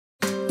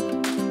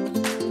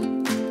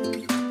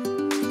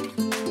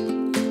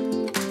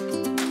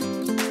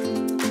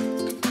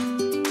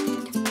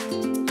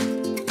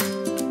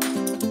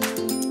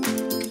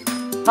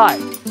Hi,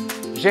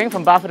 Zheng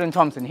from Barfoot and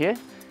Thompson here,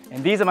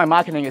 and these are my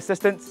marketing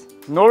assistants,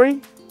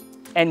 Nori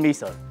and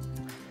Miso.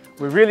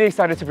 We're really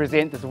excited to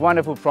present this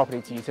wonderful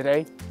property to you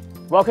today.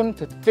 Welcome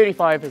to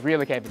 35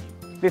 Reelick Avenue.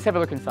 Let's have a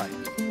look inside.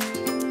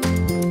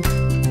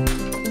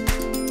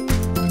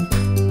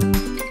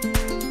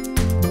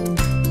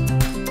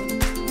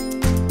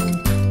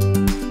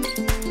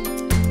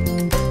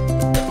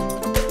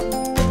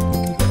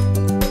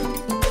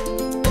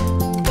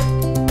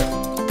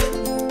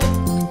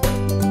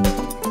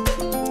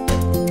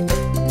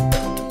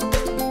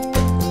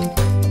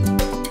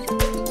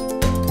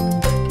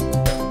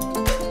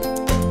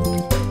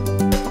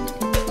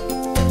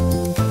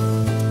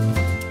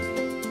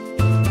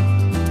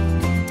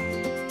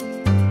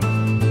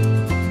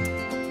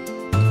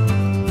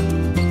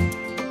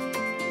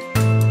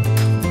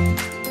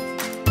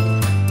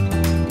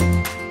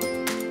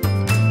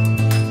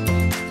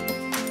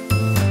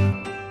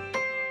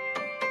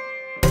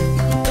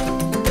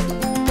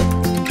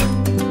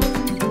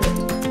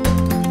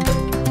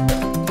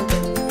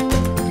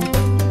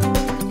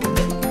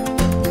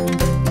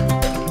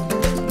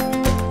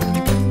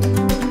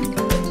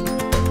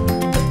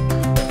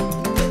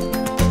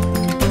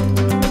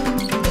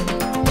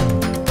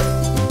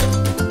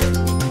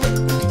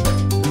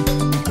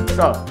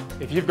 So,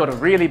 if you've got a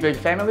really big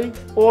family,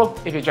 or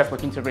if you're just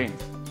looking to rent,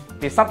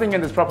 there's something in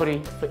this property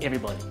for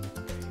everybody.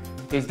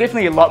 There's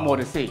definitely a lot more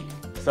to see,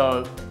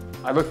 so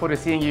I look forward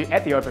to seeing you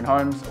at the open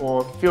homes,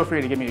 or feel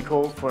free to give me a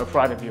call for a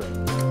private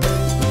viewing.